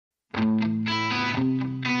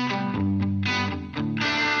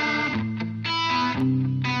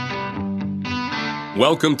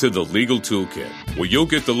Welcome to the Legal Toolkit, where you'll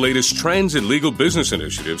get the latest trends and legal business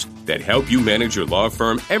initiatives that help you manage your law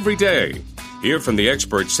firm every day. Hear from the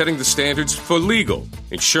experts setting the standards for legal,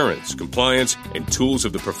 insurance, compliance, and tools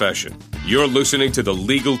of the profession. You're listening to the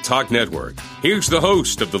Legal Talk Network. Here's the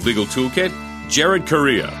host of the Legal Toolkit, Jared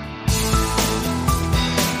Correia.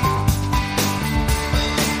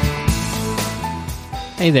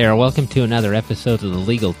 Hey there, welcome to another episode of the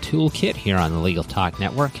Legal Toolkit here on the Legal Talk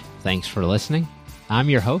Network. Thanks for listening. I'm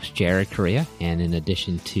your host, Jared Correia, and in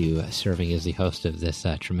addition to serving as the host of this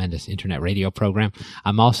tremendous internet radio program,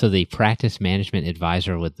 I'm also the practice management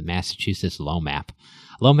advisor with the Massachusetts LOMAP.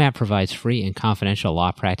 LOMAP provides free and confidential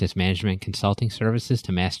law practice management consulting services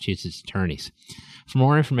to Massachusetts attorneys. For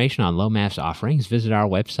more information on LOMAP's offerings, visit our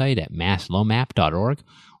website at masslomap.org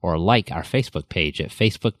or like our Facebook page at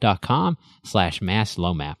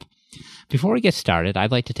facebook.com/masslomap. Before we get started,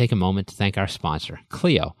 I'd like to take a moment to thank our sponsor,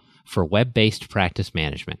 Clio, for web-based practice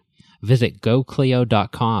management. Visit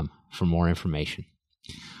goclio.com for more information.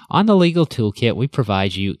 On the Legal Toolkit, we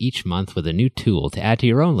provide you each month with a new tool to add to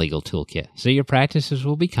your own legal toolkit, so your practices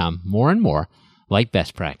will become more and more like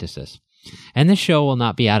best practices. And this show will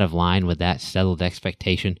not be out of line with that settled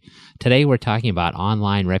expectation. Today we're talking about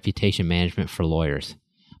online reputation management for lawyers.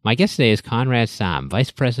 My guest today is Conrad Saam,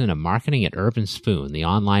 Vice President of Marketing at Urbanspoon, the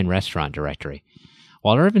online restaurant directory.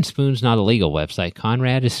 While Urbanspoon's not a legal website,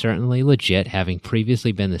 Conrad is certainly legit, having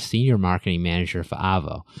previously been the Senior Marketing Manager for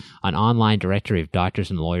AVO, an online directory of doctors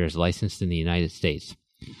and lawyers licensed in the United States.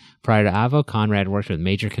 Prior to AVO, Conrad worked with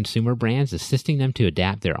major consumer brands, assisting them to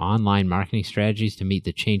adapt their online marketing strategies to meet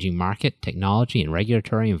the changing market, technology, and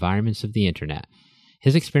regulatory environments of the Internet.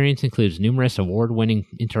 His experience includes numerous award-winning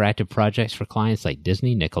interactive projects for clients like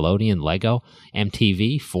Disney, Nickelodeon, Lego,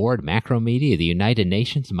 MTV, Ford, Macromedia, the United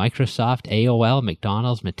Nations, Microsoft, AOL,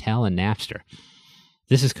 McDonald's, Mattel, and Napster.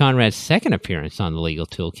 This is Conrad's second appearance on the Legal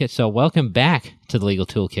Toolkit, so welcome back to the Legal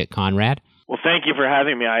Toolkit, Conrad. Well, thank you for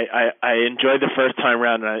having me. I enjoyed the first time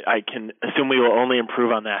around, and I can assume we will only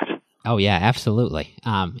improve on that. Oh, yeah, absolutely.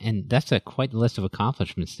 And that's quite the list of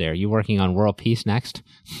accomplishments there. You working on World Peace next?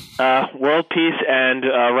 World Peace, and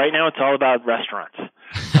right now it's all about restaurants.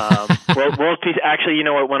 World Peace, actually, you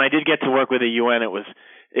know what? When I did get to work with the UN, it was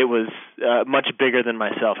much bigger than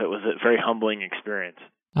myself. It was a very humbling experience.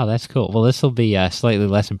 Oh, that's cool. Well, this will be slightly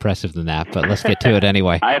less impressive than that, but let's get to it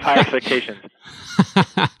anyway. I have high expectations.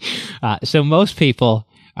 So most people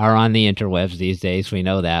are on the interwebs these days, we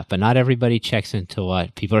know that, but not everybody checks into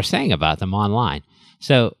what people are saying about them online.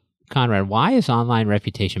 So, Conrad, why is online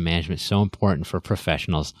reputation management so important for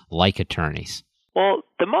professionals like attorneys? Well,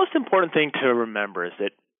 the most important thing to remember is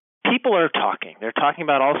that people are talking. They're talking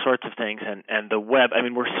about all sorts of things, and the web, I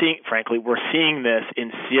mean, we're seeing this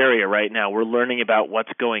in Syria right now. We're learning about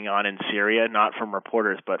what's going on in Syria, not from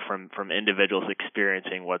reporters, but from individuals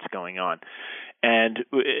experiencing what's going on. And,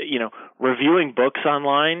 you know, reviewing books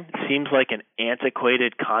online seems like an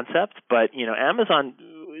antiquated concept, but, you know, Amazon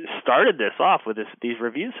started this off with these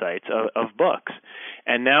review sites of books.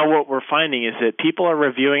 And now what we're finding is that people are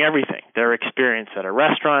reviewing everything. Their experience at a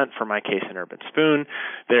restaurant, for my case in Urbanspoon,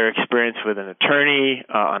 their experience with an attorney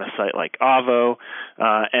on a site like AVO.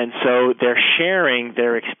 And so they're sharing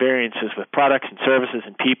their experiences with products and services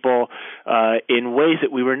and people in ways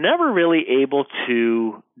that we were never really able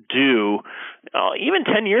to do even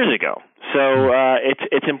 10 years ago. So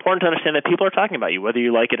it's important to understand that people are talking about you, whether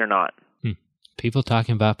you like it or not. People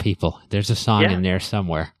talking about people. There's a song in there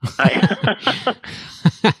somewhere.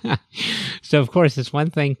 So, of course, it's one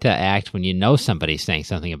thing to act when you know somebody's saying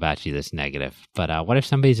something about you that's negative. But what if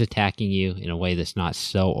somebody's attacking you in a way that's not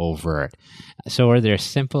so overt? So are there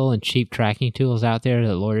simple and cheap tracking tools out there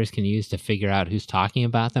that lawyers can use to figure out who's talking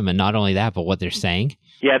about them? And not only that, but what they're saying?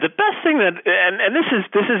 Yeah, the best thing that, and this is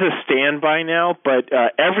a standby now, but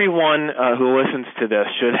everyone who listens to this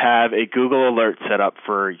should have a Google alert set up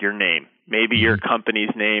for your name. Maybe your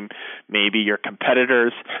company's name, maybe your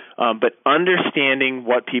competitors, but understanding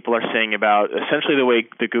what people are saying about, essentially the way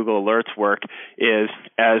the Google alerts work is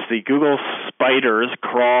as the Google spiders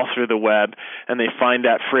crawl through the web and they find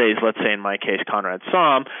that phrase, let's say in my case, Conrad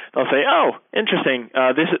Saam, they'll say, oh, interesting,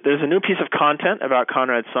 there's a new piece of content about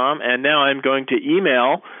Conrad Saam, and now I'm going to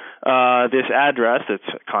email this address, it's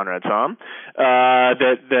Conrad Saam,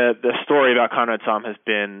 the story about Conrad Saam has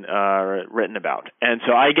been written about. And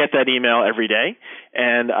so I get that email every day,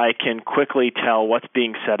 and I can quickly tell what's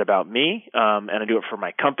being said about me, and I do it for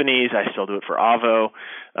my companies. I still do it for AVO.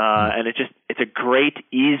 And it's a great,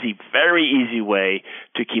 easy, very easy way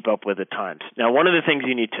to keep up with the times. Now, one of the things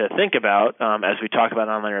you need to think about as we talk about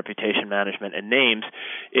online reputation management and names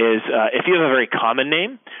is if you have a very common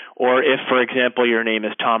name, or if, for example, your name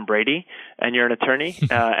is Tom Brady and you're an attorney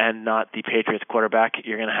and not the Patriots quarterback,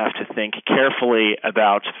 you're going to have to think carefully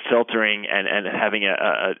about filtering and having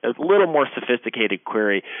a little more sophisticated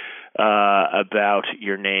query about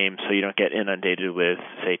your name so you don't get inundated with,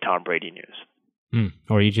 say, Tom Brady news.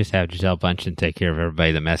 Or you just have Gisele Bundchen take care of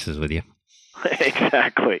everybody that messes with you.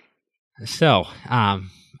 Exactly. So, are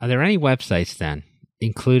there any websites then,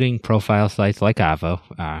 including profile sites like Avvo,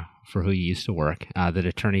 for who you used to work, that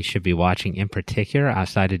attorneys should be watching in particular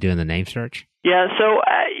outside of doing the name search? Yeah, so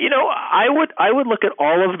I would look at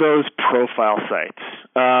all of those profile sites.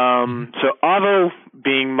 So Avvo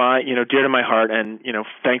being my dear to my heart, and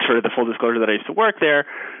thanks for the full disclosure that I used to work there.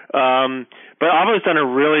 But Avvo's done a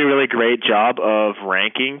really, really great job of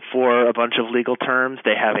ranking for a bunch of legal terms.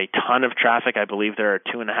 They have a ton of traffic. I believe there are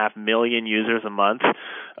 2.5 million users a month,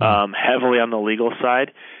 heavily on the legal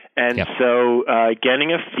side. And so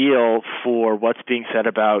getting a feel for what's being said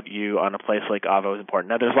about you on a place like Avvo is important.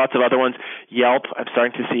 Now, there's lots of other ones. Yelp, I'm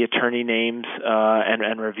starting to see attorney names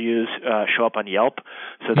and reviews show up on Yelp.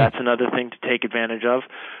 So that's another thing to take advantage of.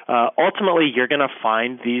 Ultimately, you're going to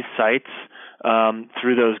find these sites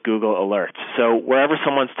through those Google alerts. So wherever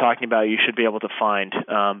someone's talking about you should be able to find.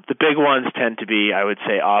 The big ones tend to be, I would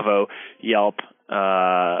say, Avvo, Yelp,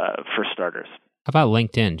 for starters. How about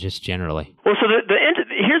LinkedIn, just generally? Well, so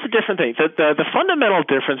here's a different thing. The fundamental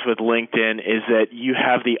difference with LinkedIn is that you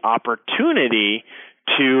have the opportunity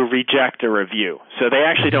to reject a review. So they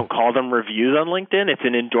actually don't call them reviews on LinkedIn. It's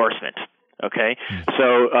an endorsement. Okay,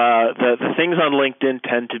 so the things on LinkedIn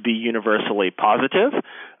tend to be universally positive.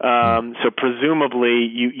 So presumably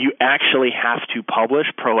you actually have to publish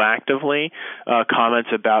proactively comments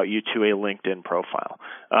about you to a LinkedIn profile.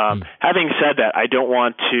 Having said that, I don't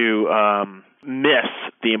want to miss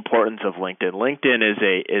the importance of LinkedIn.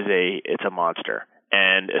 LinkedIn it's a monster.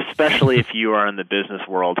 And especially if you are in the business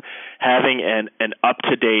world, having an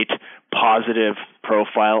up-to-date, positive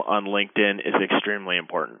profile on LinkedIn is extremely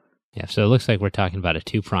important. Yeah, so it looks like we're talking about a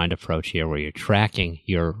two-pronged approach here where you're tracking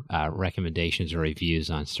your recommendations or reviews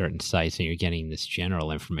on certain sites and you're getting this general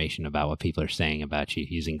information about what people are saying about you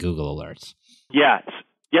using Google Alerts. Yes.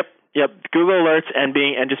 Yep. Google Alerts and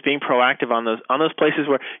just being proactive on those places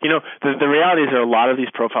where the reality is there are a lot of these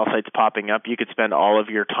profile sites popping up. You could spend all of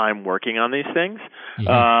your time working on these things.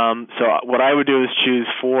 So what I would do is choose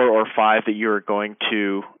 4 or 5 that you're going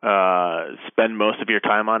to spend most of your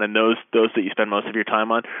time on, and those that you spend most of your time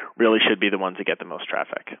on really should be the ones that get the most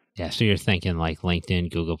traffic. Yeah, so you're thinking like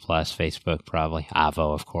LinkedIn, Google+, Facebook, probably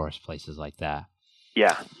Avvo, of course, places like that.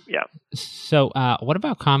 Yeah. So what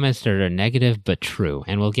about comments that are negative but true?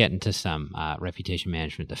 And we'll get into some reputation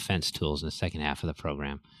management defense tools in the second half of the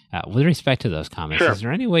program. With respect to those comments, is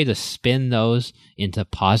there any way to spin those into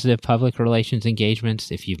positive public relations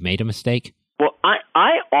engagements if you've made a mistake? Well,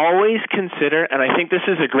 I always consider, and I think this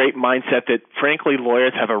is a great mindset that, frankly,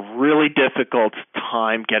 lawyers have a really difficult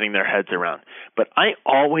time getting their heads around. But I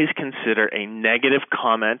always consider a negative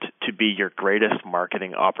comment to be your greatest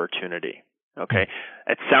marketing opportunity. Okay,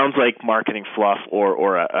 it sounds like marketing fluff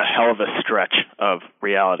or a hell of a stretch of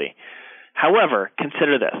reality. However,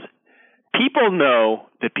 consider this. People know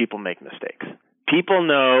that people make mistakes. People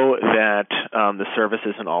know that the service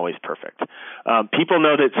isn't always perfect. People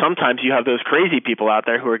know that sometimes you have those crazy people out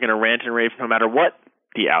there who are going to rant and rave no matter what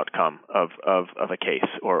the outcome of a case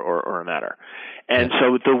or a matter. And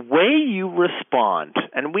so the way you respond,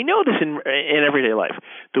 and we know this in everyday life,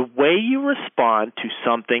 the way you respond to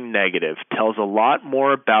something negative tells a lot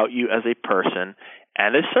more about you as a person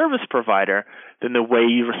and a service provider than the way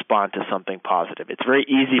you respond to something positive. It's very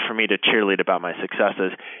easy for me to cheerlead about my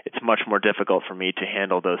successes. It's much more difficult for me to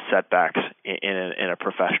handle those setbacks in a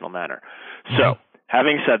professional manner. So,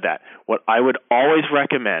 having said that, what I would always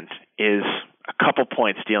recommend is a couple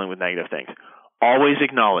points dealing with negative things. Always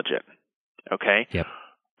acknowledge it. Okay? Yep.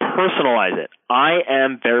 Personalize it. I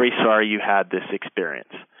am very sorry you had this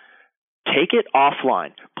experience. Take it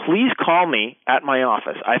offline. Please call me at my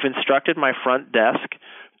office. I've instructed my front desk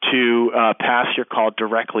to pass your call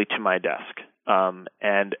directly to my desk. And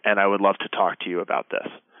I would love to talk to you about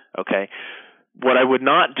this. Okay? What I would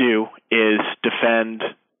not do is defend,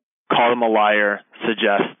 call them a liar,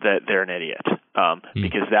 suggest that they're an idiot,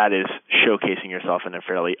 because that is showcasing yourself in a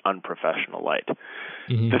fairly unprofessional light.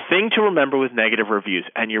 The thing to remember with negative reviews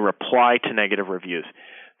and your reply to negative reviews,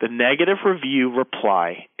 the negative review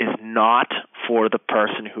reply is not for the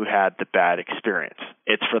person who had the bad experience.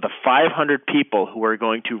 It's for the 500 people who are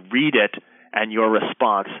going to read it and your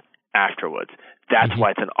response afterwards. That's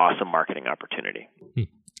why it's an awesome marketing opportunity.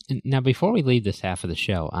 Now, before we leave this half of the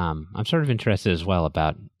show, I'm sort of interested as well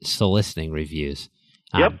about soliciting reviews.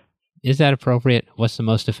 Yep. Is that appropriate? What's the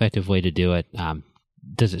most effective way to do it?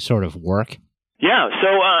 Does it sort of work? Yeah, so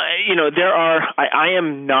there are. I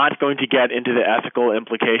am not going to get into the ethical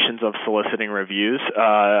implications of soliciting reviews.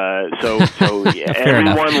 So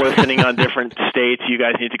everyone listening on different states, you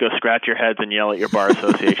guys need to go scratch your heads and yell at your bar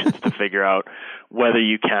associations to figure out whether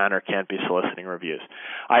you can or can't be soliciting reviews.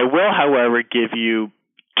 I will, however, give you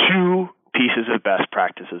 2 pieces of best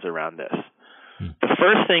practices around this. The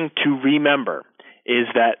first thing to remember is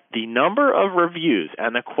that the number of reviews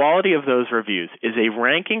and the quality of those reviews is a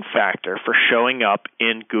ranking factor for showing up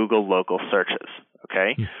in Google local searches,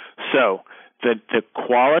 okay? So the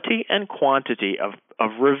quality and quantity of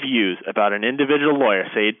reviews about an individual lawyer,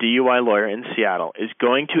 say a DUI lawyer in Seattle, is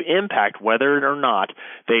going to impact whether or not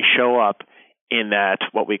they show up in that,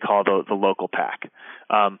 what we call the local pack.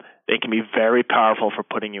 They can be very powerful for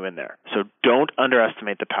putting you in there. So don't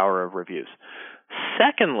underestimate the power of reviews.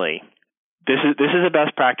 Secondly, this is a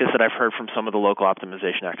best practice that I've heard from some of the local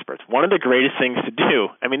optimization experts. One of the greatest things to do,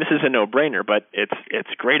 I mean, this is a no-brainer, but it's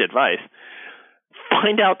great advice.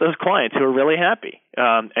 Find out those clients who are really happy,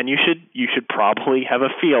 and you should probably have a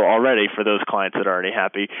feel already for those clients that are already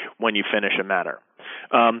happy when you finish a matter,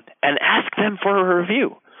 and ask them for a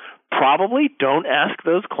review. Probably don't ask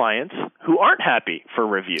those clients who aren't happy for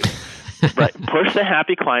reviews. Right. Push the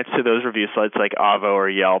happy clients to those review sites like Avvo or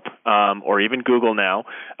Yelp, or even Google now,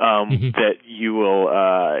 that you will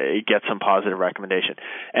get some positive recommendation.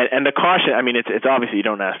 And the caution, I mean, it's obviously you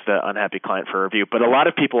don't ask the unhappy client for a review, but a lot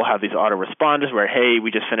of people have these autoresponders where, hey,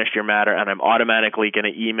 we just finished your matter, and I'm automatically going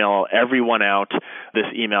to email everyone out this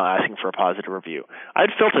email asking for a positive review.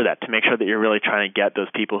 I'd filter that to make sure that you're really trying to get those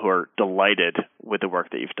people who are delighted with the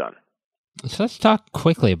work that you've done. So let's talk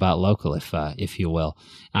quickly about local, if you will.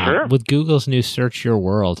 Sure. With Google's new Search Your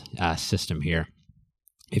World system here,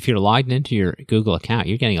 if you're logged into your Google account,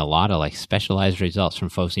 you're getting a lot of specialized results from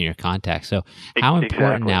folks in your contacts. So how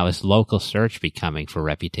important now is local search becoming for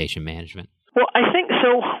reputation management? Well, I think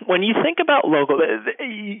so. When you think about local,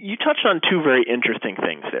 you touched on 2 very interesting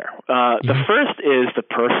things there. The first is the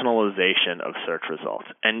personalization of search results,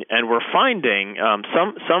 and we're finding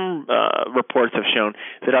some reports have shown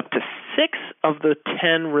that up to 6 of the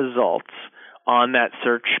 10 results on that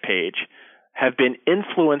search page have been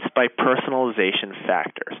influenced by personalization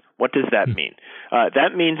factors. What does that mean?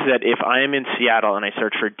 That means that if I am in Seattle and I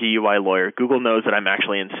search for DUI lawyer, Google knows that I'm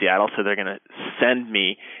actually in Seattle, so they're going to send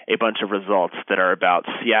me a bunch of results that are about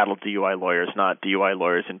Seattle DUI lawyers, not DUI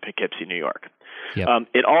lawyers in Poughkeepsie, New York. Yep.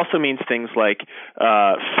 It also means things like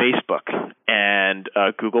Facebook and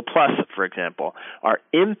Google Plus, for example, are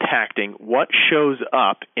impacting what shows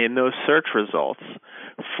up in those search results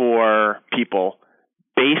for people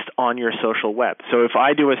based on your social web. So if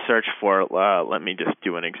I do a search for, let me just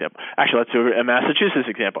do an example. Actually, let's do a Massachusetts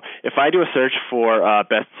example. If I do a search for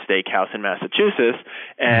best steakhouse in Massachusetts,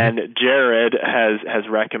 and Jared has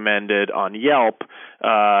recommended on Yelp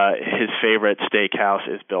his favorite steakhouse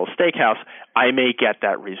is Bill's Steakhouse, I may get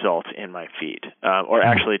that result in my feed. Or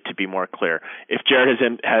actually, to be more clear, if Jared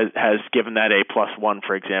has given that a +1,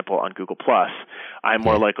 for example, on Google Plus, I'm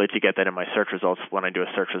more likely to get that in my search results when I do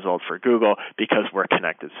a search result for Google because we're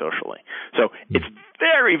connected socially. So it's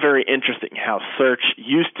very, very interesting how search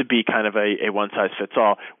used to be kind of a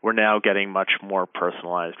one-size-fits-all. We're now getting much more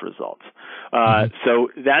personalized results. So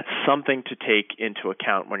that's something to take into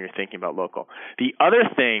account when you're thinking about local. The other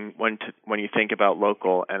thing when you think about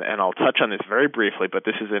local, and I'll touch on this very briefly, but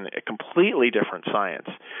this is a completely different science.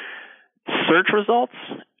 Search results,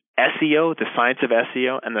 SEO, the science of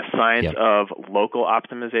SEO, and the science of local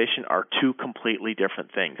optimization are 2 completely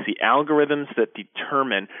different things. The algorithms that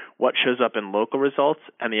determine what shows up in local results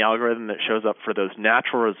and the algorithm that shows up for those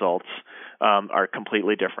natural results are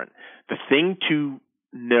completely different. The thing to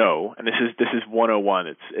know, and this is 101,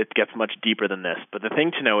 it gets much deeper than this, but the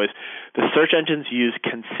thing to know is the search engines use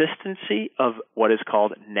consistency of what is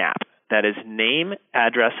called NAP. That is name,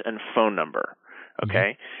 address, and phone number.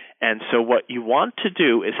 Okay? And so what you want to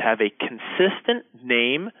do is have a consistent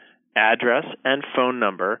name, address, and phone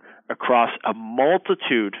number across a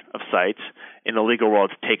multitude of sites in the legal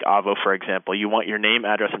world. Take Avvo, for example. You want your name,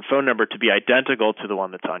 address, and phone number to be identical to the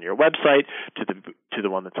one that's on your website, to the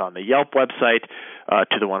one that's on the Yelp website,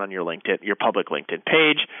 to the one on your LinkedIn, your public LinkedIn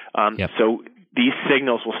page. So these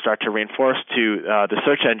signals will start to reinforce to the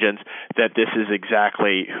search engines that this is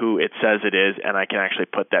exactly who it says it is, and I can actually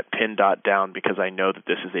put that pin dot down because I know that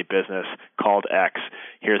this is a business called X.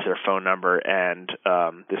 Here's their phone number, and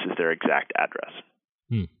this is their exact address.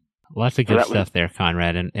 Lots of good stuff there,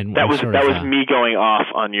 Conrad. And that was me going off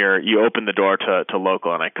on you opened the door to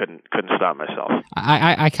local, and I couldn't stop myself.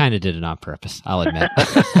 I kind of did it on purpose, I'll admit.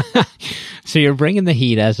 So you're bringing the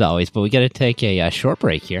heat as always, but we got to take a short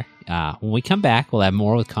break here. When we come back, we'll have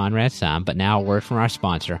more with Conrad Saam, but now a word from our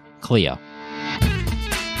sponsor, Clio.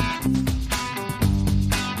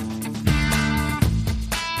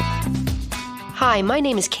 Hi, my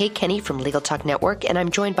name is Kate Kenny from Legal Talk Network, and I'm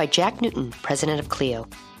joined by Jack Newton, president of Clio.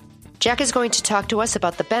 Jack is going to talk to us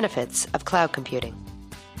about the benefits of cloud computing.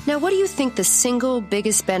 Now, what do you think the single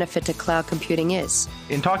biggest benefit to cloud computing is?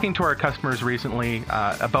 In talking to our customers recently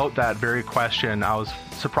about that very question, I was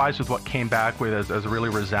surprised with what came back with as a really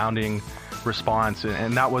resounding response,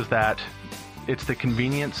 and that was that it's the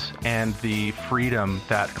convenience and the freedom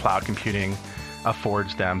that cloud computing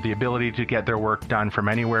affords them. The ability to get their work done from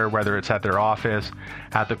anywhere, whether it's at their office,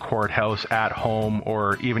 at the courthouse, at home,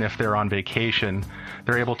 or even if they're on vacation,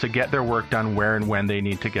 they're able to get their work done where and when they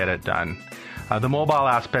need to get it done. The mobile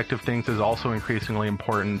aspect of things is also increasingly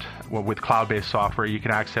important. With cloud-based software, you can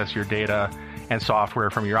access your data and software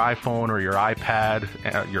from your iPhone or your iPad,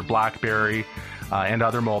 your BlackBerry, and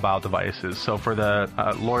other mobile devices. So for the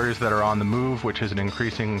lawyers that are on the move, which is an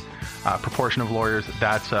increasing proportion of lawyers,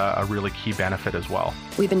 that's a really key benefit as well.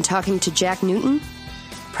 We've been talking to Jack Newton,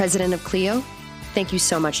 president of Clio. Thank you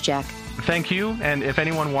so much, Jack. Thank you. And if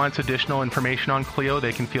anyone wants additional information on Clio,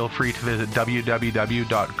 they can feel free to visit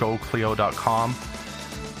www.goclio.com.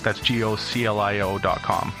 That's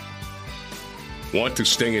GOCLIO.com. Want to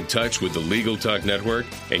stay in touch with the Legal Talk Network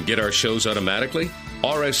and get our shows automatically?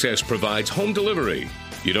 RSS provides home delivery.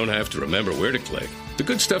 You don't have to remember where to click. The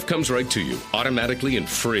good stuff comes right to you, automatically and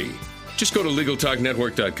free. Just go to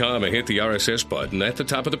LegalTalkNetwork.com and hit the RSS button at the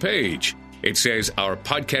top of the page. It says Our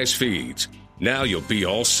Podcast Feeds. Now you'll be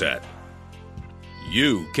all set.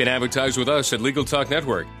 You can advertise with us at Legal Talk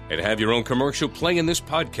Network and have your own commercial play in this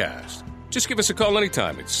podcast. Just give us a call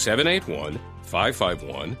anytime at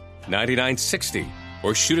 781-551-9960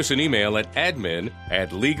 or shoot us an email at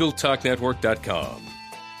admin@LegalTalkNetwork.com.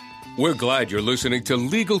 We're glad you're listening to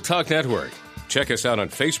Legal Talk Network. Check us out on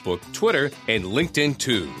Facebook, Twitter, and LinkedIn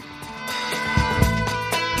too.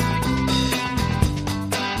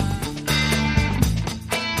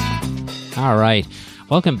 All right.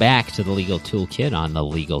 Welcome back to the Legal Toolkit on the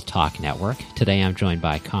Legal Talk Network. Today I'm joined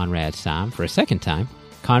by Conrad Saam for a second time.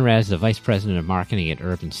 Conrad is the Vice President of Marketing at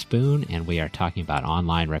Urbanspoon, and we are talking about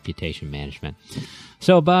online reputation management.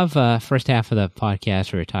 So above first half of the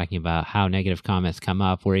podcast, we were talking about how negative comments come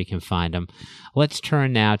up, where you can find them. Let's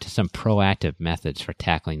turn now to some proactive methods for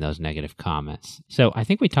tackling those negative comments. So I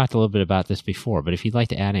think we talked a little bit about this before, but if you'd like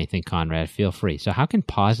to add anything, Conrad, feel free. So how can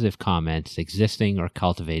positive comments, existing or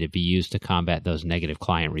cultivated, be used to combat those negative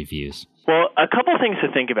client reviews? Well, a couple things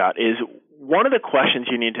to think about is one of the questions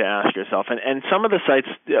you need to ask yourself, and some of the sites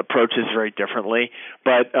approach this very differently,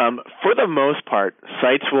 but for the most part,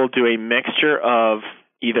 sites will do a mixture of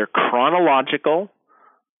either chronological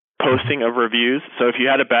posting of reviews. So if you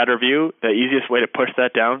had a bad review, the easiest way to push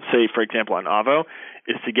that down, say, for example, on Avvo,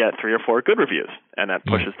 is to get 3 or 4 good reviews, and that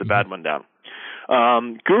pushes the bad one down.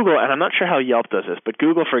 Google, and I'm not sure how Yelp does this, but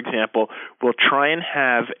Google, for example, will try and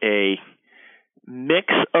have a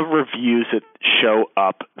mix of reviews that show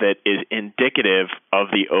up that is indicative of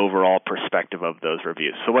the overall perspective of those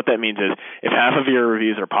reviews. So what that means is if half of your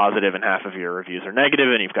reviews are positive and half of your reviews are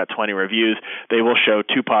negative, and you've got 20 reviews, they will show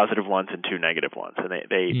 2 positive ones and 2 negative ones, and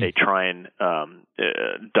they try and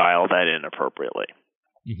dial that in appropriately.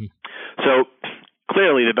 Mm-hmm. So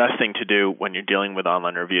clearly the best thing to do when you're dealing with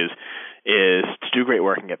online reviews is to do great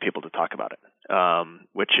work and get people to talk about it,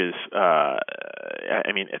 which is,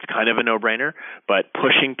 it's kind of a no-brainer, but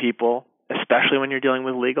pushing people, especially when you're dealing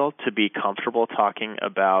with legal, to be comfortable talking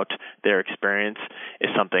about their experience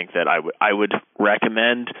is something that I would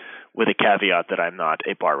recommend, with a caveat that I'm not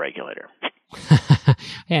a bar regulator.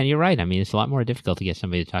 Yeah, and you're right. I mean, it's a lot more difficult to get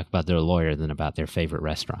somebody to talk about their lawyer than about their favorite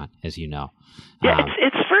restaurant, as you know. Yeah,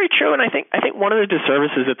 it's very true, and I think one of the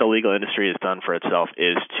disservices that the legal industry has done for itself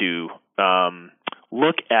is to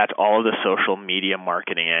look at all of the social media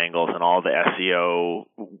marketing angles and all the SEO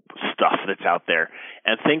stuff that's out there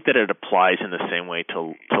and think that it applies in the same way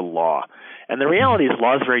to law. And the reality is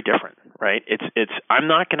law is very different, right? It's I'm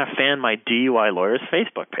not going to fan my DUI lawyer's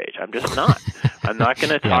Facebook page. I'm just not. I'm not going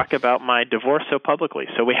to talk about my divorce so publicly.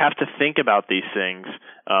 So we have to think about these things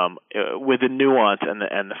with the nuance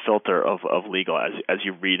and the filter of legal as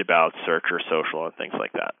you read about search or social and things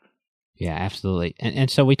like that. Yeah, absolutely.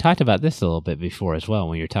 And so we talked about this a little bit before as well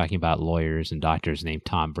when you're talking about lawyers and doctors named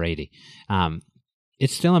Tom Brady.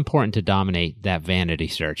 it's still important to dominate that vanity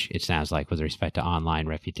search, it sounds like, with respect to online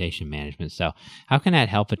reputation management. So how can that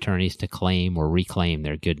help attorneys to claim or reclaim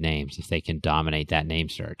their good names if they can dominate that name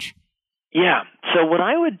search? Yeah. So what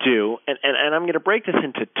I would do, and I'm going to break this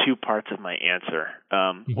into two parts of my answer.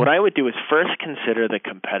 What I would do is first consider the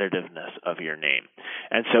competitiveness of your name.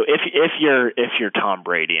 And so if you're Tom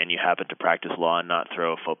Brady and you happen to practice law and not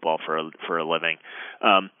throw a football for a living,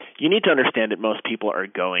 you need to understand that most people are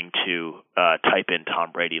going to type in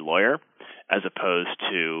Tom Brady lawyer as opposed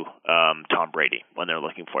to Tom Brady when they're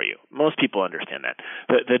looking for you. Most people understand that.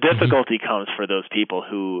 The difficulty comes for those people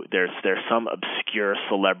who there's some obscure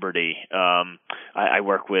celebrity. I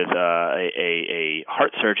work with a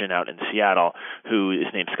heart surgeon out in Seattle who is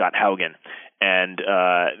named Scott Haugen. And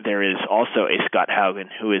there is also a Scott Haugen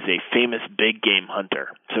who is a famous big game hunter.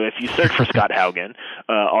 So if you search for Scott Haugen,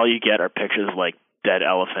 all you get are pictures of like dead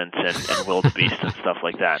elephants and wildebeest and stuff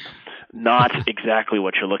like that. Not exactly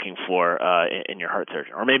what you're looking for in your heart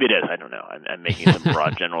surgeon. Or maybe it is. I don't know. I'm making some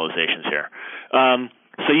broad generalizations here.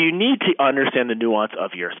 So you need to understand the nuance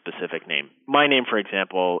of your specific name. My name, for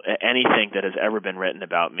example, anything that has ever been written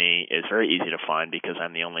about me is very easy to find because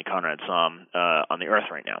I'm the only Conrad Saam on the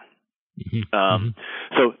earth right now.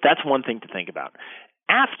 So that's one thing to think about.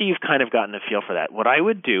 After you've kind of gotten a feel for that, what I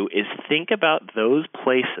would do is think about those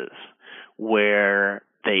places where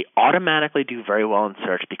they automatically do very well in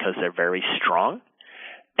search because they're very strong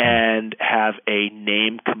and have a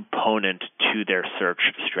name component to their search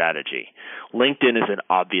strategy. LinkedIn is an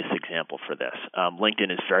obvious example for this.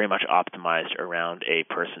 LinkedIn is very much optimized around a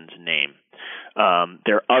person's name.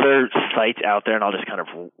 There are other sites out there, and I'll just kind of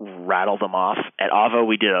rattle them off. At Avvo,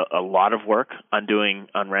 we did a lot of work on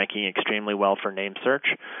ranking extremely well for name search.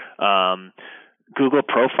 Google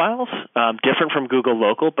Profiles, different from Google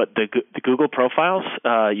Local, but the Google Profiles,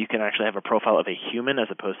 you can actually have a profile of a human as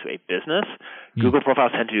opposed to a business. Google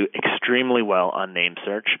Profiles tend to do extremely well on name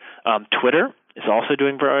search. Twitter is also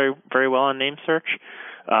doing very, very well on name search.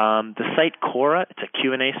 The site Quora, it's a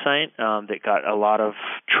Q&A site that got a lot of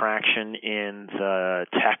traction in the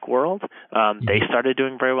tech world. They started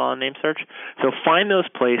doing very well on name search. So find those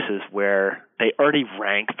places where they already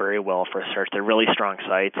rank very well for search. They're really strong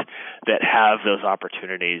sites that have those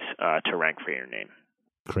opportunities to rank for your name.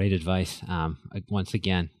 Great advice, once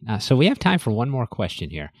again. So we have time for one more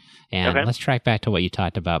question here. And let's track back to what you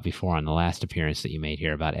talked about before on the last appearance that you made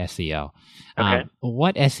here about SEO.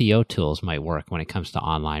 What SEO tools might work when it comes to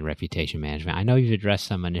online reputation management? I know you've addressed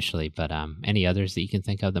some initially, but any others that you can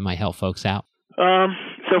think of that might help folks out?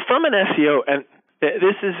 So from an SEO, and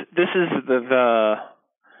this is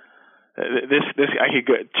I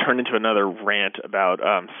could turn into another rant about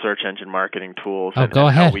search engine marketing tools and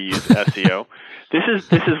how we use SEO. This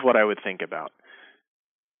is what I would think about,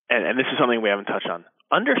 and this is something we haven't touched on.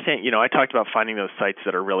 Understand, I talked about finding those sites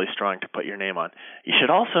that are really strong to put your name on. You should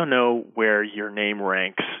also know where your name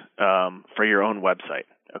ranks for your own website.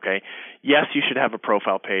 Okay, yes, you should have a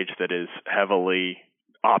profile page that is heavily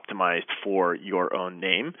optimized for your own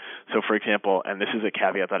name. So, for example, and this is a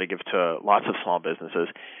caveat that I give to lots of small businesses.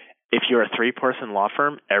 If you're a 3-person law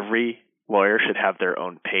firm, every lawyer should have their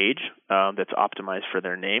own page that's optimized for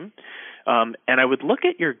their name. And I would look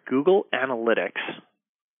at your Google Analytics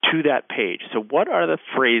to that page. So what are the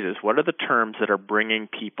phrases, what are the terms that are bringing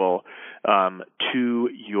people to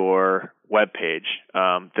your web page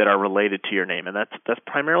that are related to your name? And that's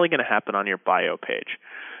primarily going to happen on your bio page.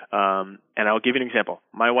 And I'll give you an example.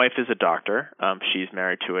 My wife is a doctor. She's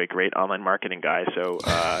married to a great online marketing guy, so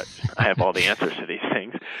I have all the answers to these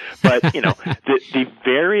things. But, the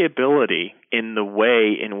variability in the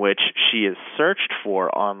way in which she is searched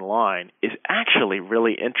for online is actually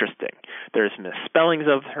really interesting. There's misspellings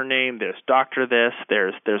of her name. There's doctor this.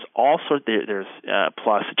 There's all sorts. There's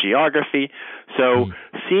plus geography. So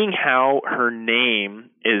seeing how her name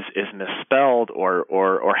is misspelled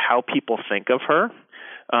or how people think of her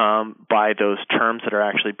by those terms that are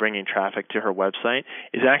actually bringing traffic to her website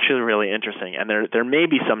is actually really interesting. And there may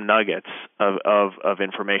be some nuggets of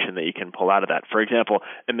information that you can pull out of that. For example,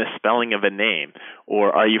 a misspelling of a name,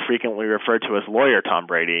 or are you frequently referred to as lawyer Tom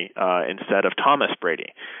Brady instead of Thomas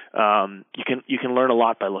Brady? You can learn a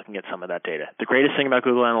lot by looking at some of that data. The greatest thing about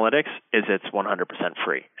Google Analytics is it's 100%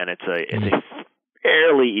 free, and it's a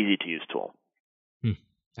fairly easy to use tool.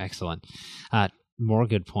 Excellent. More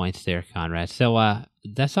good points there, Conrad. So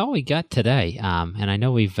that's all we got today. And I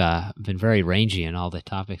know we've been very rangy in all the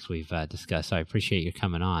topics we've discussed, so I appreciate you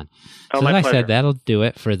coming on. So as I said, that'll do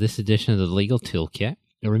it for this edition of the Legal Toolkit.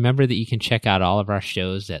 And remember that you can check out all of our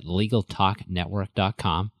shows at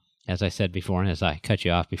LegalTalkNetwork.com. As I said before, and as I cut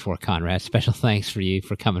you off before, Conrad, special thanks for you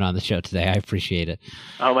for coming on the show today. I appreciate it.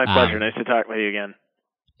 Oh, my pleasure. Nice to talk with you again.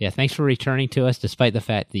 Yeah, thanks for returning to us, despite the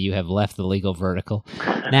fact that you have left the legal vertical.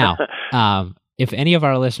 Now, if any of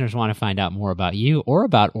our listeners want to find out more about you or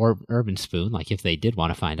about Urbanspoon, like if they did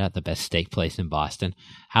want to find out the best steak place in Boston,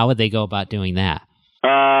 how would they go about doing that?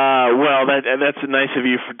 Well, that's nice of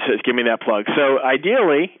you to give me that plug. So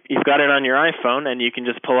ideally, you've got it on your iPhone, and you can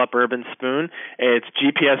just pull up Urbanspoon. It's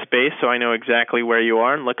GPS-based, so I know exactly where you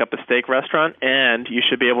are, and look up a steak restaurant, and you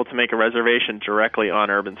should be able to make a reservation directly on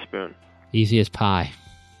Urbanspoon. Easy as pie.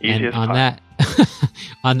 Easy as pie. That,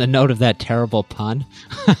 on the note of that terrible pun,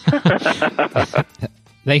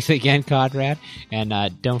 thanks again, Conrad. And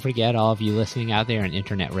don't forget, all of you listening out there in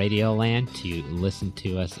Internet Radio Land, to listen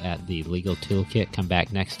to us at the Legal Toolkit. Come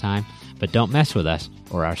back next time. But don't mess with us,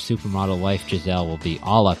 or our supermodel wife, Giselle, will be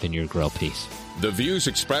all up in your grill piece. The views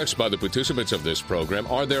expressed by the participants of this program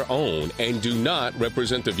are their own and do not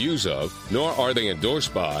represent the views of, nor are they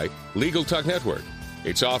endorsed by, Legal Talk Network,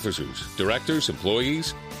 its officers, directors,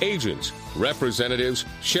 employees, agents, representatives,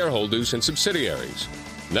 shareholders, and subsidiaries.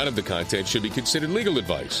 None of the content should be considered legal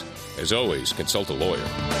advice. As always, consult a lawyer.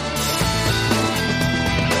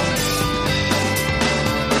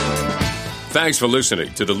 Thanks for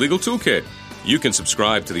listening to the Legal Toolkit. You can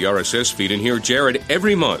subscribe to the RSS feed and hear Jared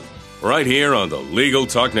every month, right here on the Legal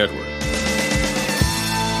Talk Network.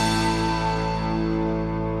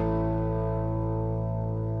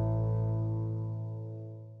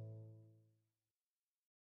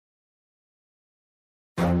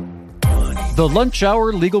 The Lunch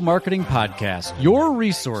Hour Legal Marketing Podcast, your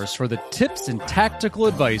resource for the tips and tactical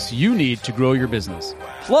advice you need to grow your business.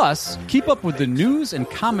 Plus, keep up with the news and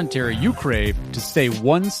commentary you crave to stay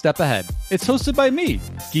one step ahead. It's hosted by me,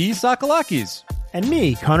 Guy Sakalakis. And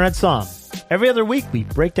me, Conrad Saam. Every other week, we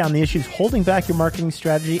break down the issues holding back your marketing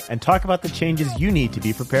strategy and talk about the changes you need to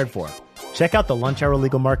be prepared for. Check out the Lunch Hour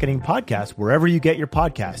Legal Marketing Podcast wherever you get your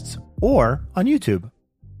podcasts or on YouTube.